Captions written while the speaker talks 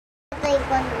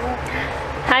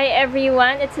Hi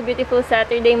everyone, it's a beautiful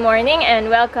Saturday morning and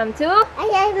welcome to...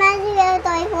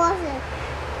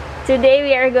 Today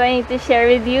we are going to share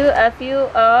with you a few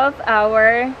of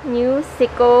our new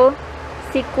Siku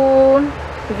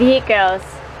vehicles.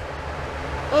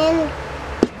 And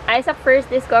Isaac first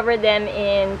discovered them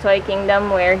in Toy Kingdom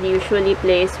where he usually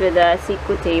plays with a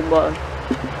Siku table.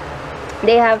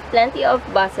 They have plenty of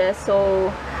buses,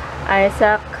 so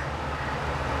Isaac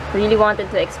really wanted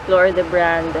to explore the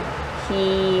brand.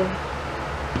 He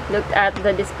looked at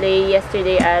the display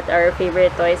yesterday at our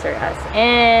favorite Toys R Us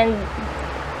and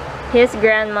his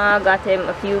grandma got him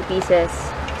a few pieces.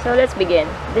 So let's begin.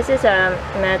 This is a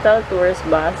metal tourist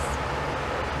bus.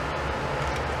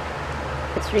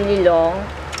 It's really long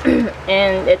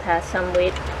and it has some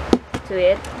weight to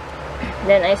it.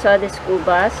 Then I saw the school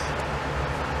bus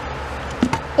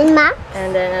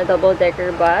and then a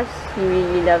double-decker bus. He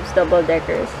really loves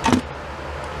double-deckers.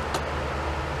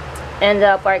 And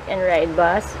the park and ride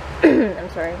bus. I'm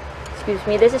sorry, excuse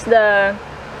me. This is the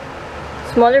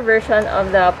smaller version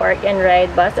of the park and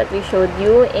ride bus that we showed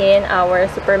you in our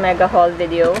super mega haul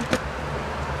video.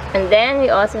 And then we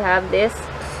also have this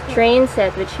train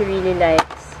set which he really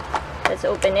likes. Let's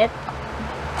open it.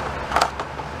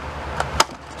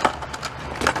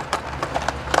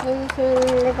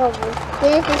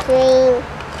 Here's the train.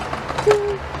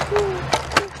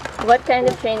 What kind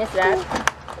of train is that?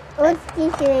 Old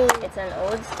steam train. It's an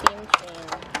old steam train.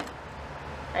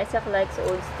 Isaac likes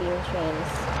old steam trains.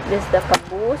 This is the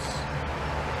caboose.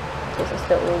 This is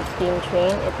the old steam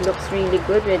train. It looks really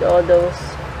good with all those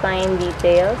fine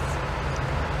details.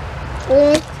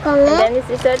 Yes, And then this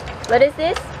is a... What is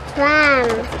this? tram.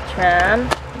 It's a tram.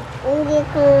 Hindi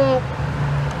connect.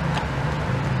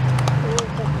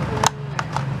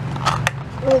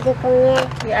 Hindi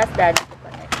connect. You ask Daddy to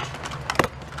connect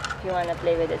if you want to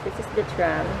play with it. This is the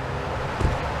tram.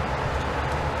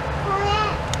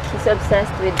 She's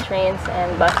obsessed with trains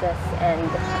and buses and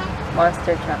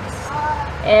monster trucks.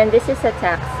 And this is a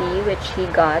taxi which he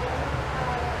got.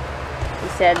 He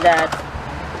said that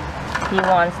he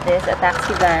wants this, a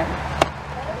taxi van.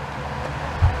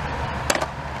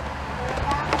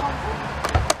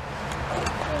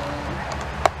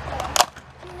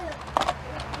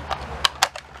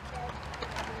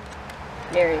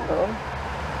 There you go.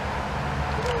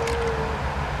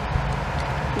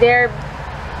 They're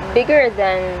bigger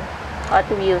than Hot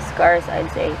Wheels cars,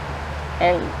 I'd say,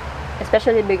 and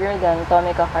especially bigger than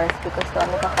Tomica cars because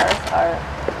Tomica cars are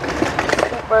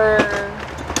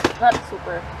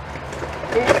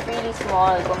they're really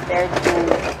small compared to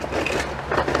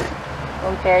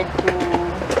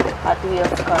Hot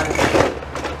Wheels cars.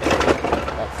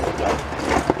 Let's get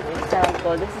an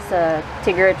example. This is a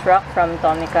Tigger truck from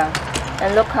Tomica,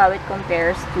 and look how it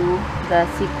compares to the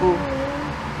Siku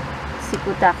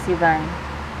taxi van.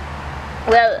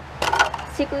 Well,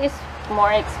 Siku is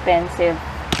more expensive.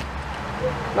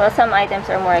 Well, some items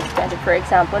are more expensive. For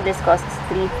example, this costs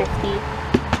 $350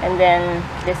 and then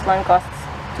this one costs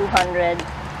 $200.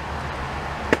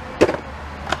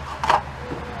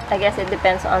 I guess it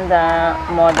depends on the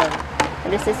model.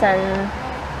 And this is an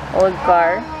old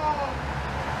car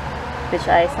which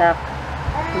Isaac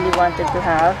really wanted to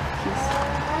have.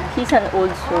 He's an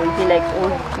old soul. He likes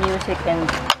old music and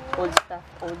old stuff,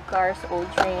 old cars, old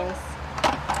trains.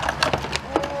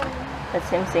 That's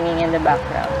him singing in the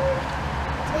background.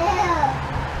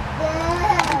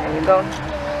 There you go.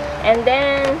 And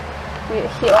then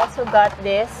he also got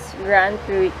this Gran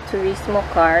Turismo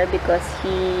car because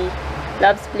he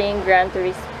loves playing Gran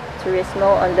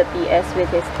Turismo on the PS with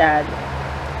his dad.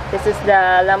 This is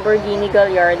the Lamborghini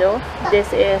Gallardo.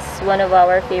 This is one of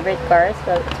our favorite cars.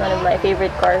 Well, it's one of my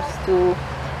favorite cars to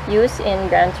use in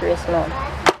Gran Turismo.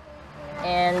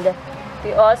 And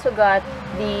we also got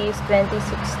these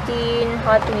 2016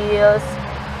 Hot Wheels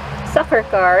soccer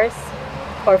cars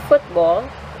or football.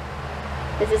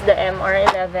 This is the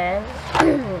MR11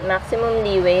 maximum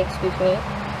leeway, excuse me.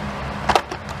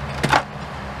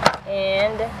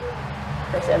 And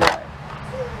there's another one.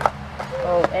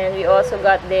 Oh, and we also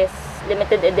got this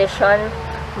limited edition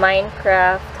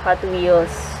Minecraft Hot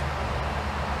Wheels.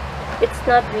 It's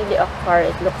not really a car.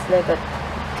 It looks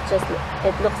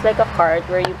like a cart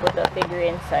where you put a figure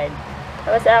inside.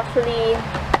 I was actually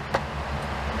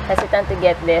hesitant to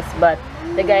get this, but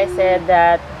the guy said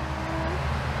that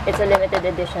it's a limited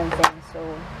edition thing, so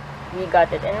we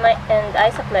got it. And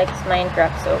Isaac likes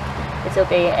Minecraft, so it's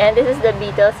okay. And this is the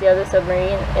Beatles Yellow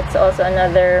Submarine. It's also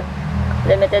another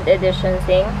limited edition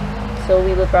thing, so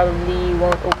we will probably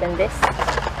won't open this.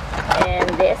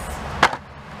 And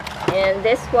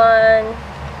this one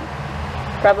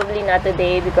Probably not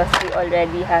today because we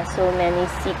already have so many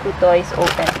Siku toys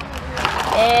open.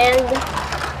 And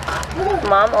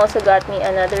Mom also got me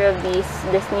another of these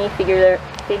Disney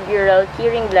Figural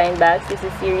keyring blind bags. This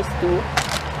is series 2.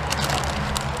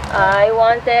 I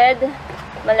wanted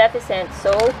Maleficent,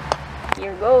 so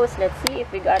here goes. Let's see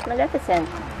if we got Maleficent.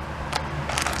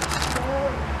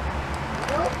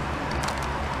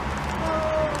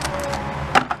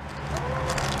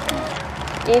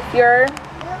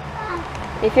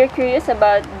 If you're curious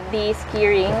about these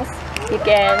keyrings, you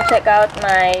can check out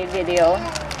my video.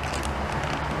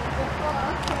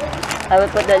 I will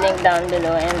put the link down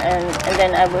below, and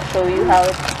then I will show you how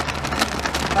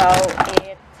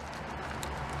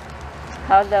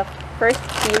the first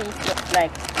series looks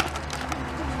like.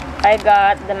 I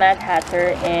got the Mad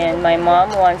Hatter, and my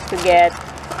mom wants to get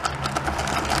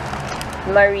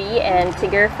Marie and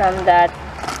Tigger from that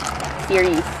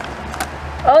series.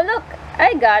 Oh look!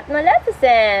 I got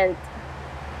Maleficent!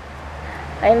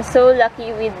 I'm so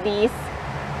lucky with these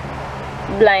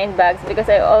blind bags because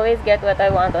I always get what I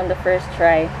want on the first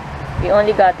try. We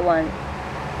only got one.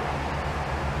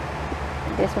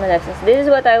 This Maleficent. This is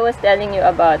what I was telling you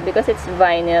about. Because it's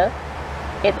vinyl,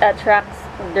 it attracts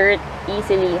dirt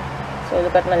easily. So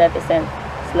look at Maleficent.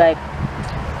 It's like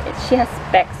she has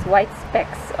specks, white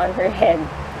specks on her head.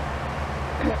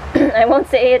 I won't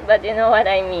say it, but you know what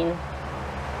I mean.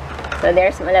 So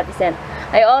there's Maleficent.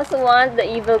 I also want the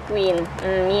Evil Queen.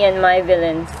 Me and my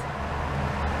villains.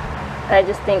 I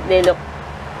just think they look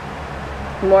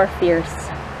more fierce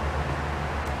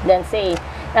than, say,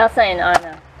 Elsa and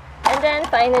Anna. And then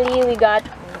finally we got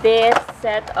this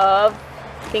set of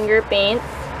finger paints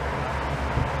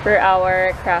for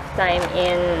our craft time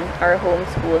in our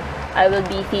homeschool. I will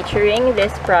be featuring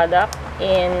this product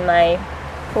in my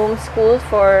homeschool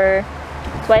for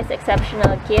Twice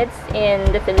Exceptional Kids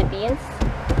in the Philippines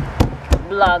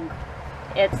blog.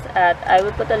 It's at, I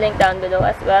will put a link down below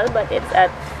as well, but it's at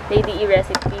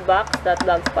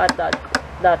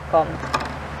ladyerecipe.blogspot.com.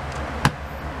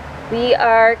 We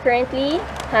are currently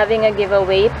having a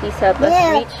giveaway. Please help us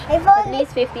reach at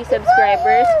least 50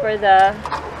 subscribers for the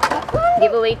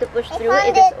giveaway to push through.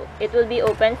 It will be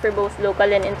open for both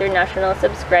local and international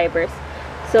subscribers.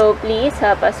 So please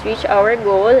help us reach our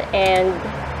goal and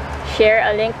share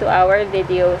a link to our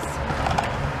videos.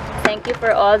 Thank you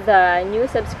for all the new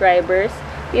subscribers.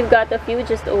 We've got a few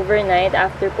just overnight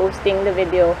after posting the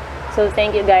video. So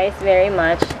thank you guys very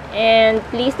much. And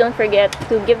please don't forget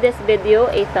to give this video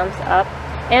a thumbs up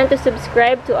and to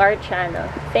subscribe to our channel.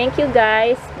 Thank you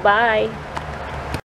guys. Bye.